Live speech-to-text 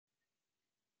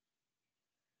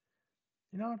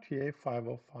In our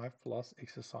TA505 plus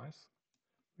exercise,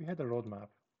 we had a roadmap.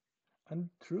 And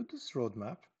through this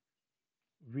roadmap,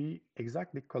 we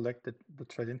exactly collected the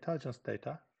threat intelligence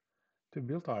data to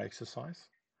build our exercise.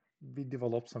 We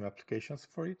developed some applications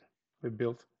for it. We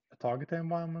built a target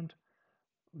environment.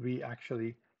 We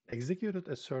actually executed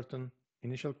a certain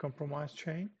initial compromise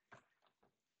chain,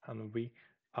 and we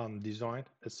designed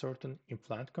a certain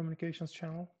implant communications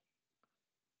channel.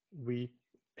 We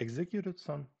executed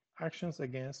some actions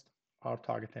against our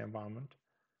target environment,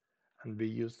 and we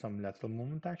used some lateral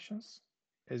movement actions,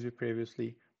 as we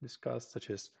previously discussed,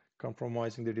 such as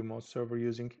compromising the remote server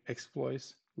using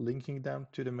exploits, linking them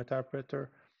to the meterpreter,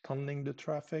 tunneling the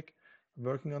traffic,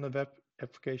 working on the web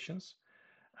applications.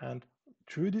 And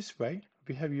through this way,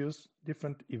 we have used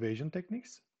different evasion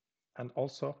techniques, and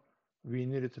also we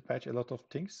needed to patch a lot of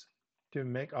things to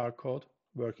make our code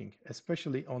working,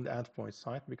 especially on the endpoint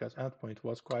side, because endpoint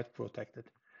was quite protected.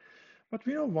 But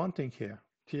we know one thing here,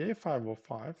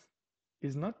 TA505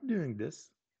 is not doing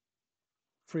this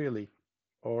freely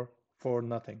or for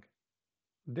nothing.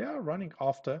 They are running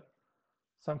after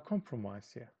some compromise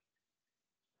here,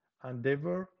 and they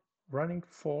were running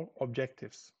for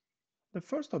objectives. The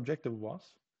first objective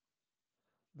was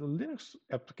the Linux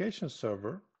application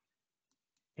server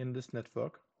in this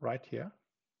network right here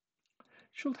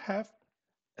should have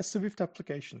a Swift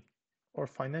application or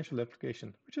financial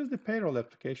application, which is the payroll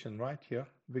application right here.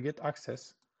 We get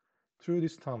access through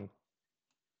this tunnel.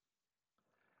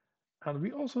 And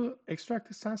we also extract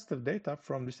the sensitive data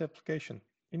from this application.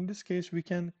 In this case, we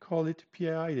can call it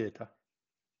PII data,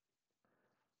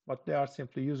 but they are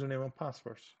simply username and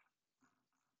passwords.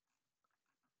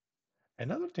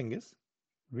 Another thing is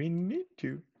we need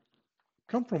to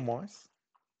compromise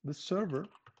the server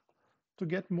to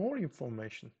get more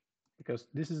information, because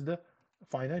this is the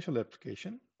financial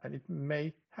application and it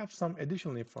may have some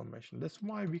additional information. That's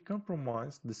why we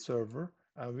compromise the server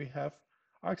and we have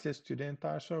access to the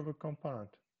entire server component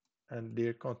and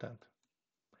their content.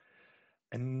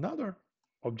 Another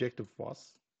objective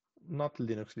was not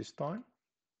Linux this time,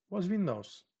 was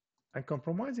Windows, and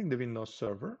compromising the Windows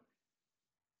server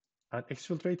and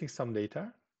exfiltrating some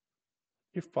data,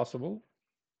 if possible,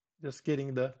 just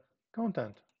getting the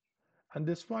content. And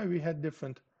that's why we had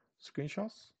different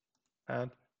screenshots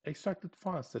and extracted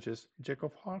files such as Jack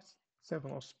of Hearts,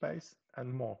 Seven of Spades,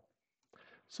 and more.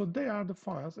 So they are the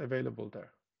files available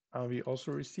there. And we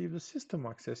also receive the system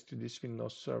access to this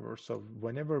Windows server. So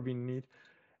whenever we need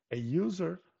a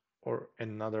user or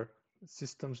another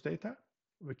system's data,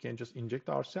 we can just inject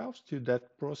ourselves to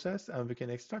that process and we can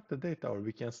extract the data, or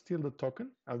we can steal the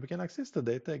token and we can access the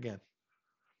data again.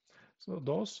 So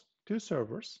those two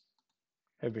servers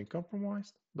have been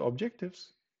compromised. The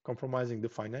objectives, compromising the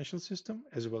financial system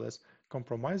as well as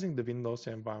compromising the Windows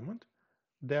environment,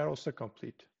 they are also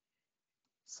complete.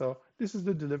 So this is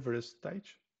the delivery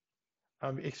stage.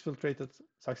 And we exfiltrated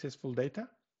successful data.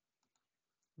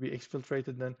 We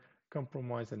exfiltrated then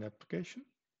compromised an application,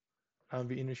 and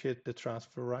we initiate the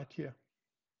transfer right here.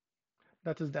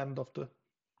 That is the end of the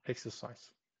exercise.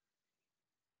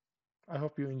 I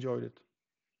hope you enjoyed it.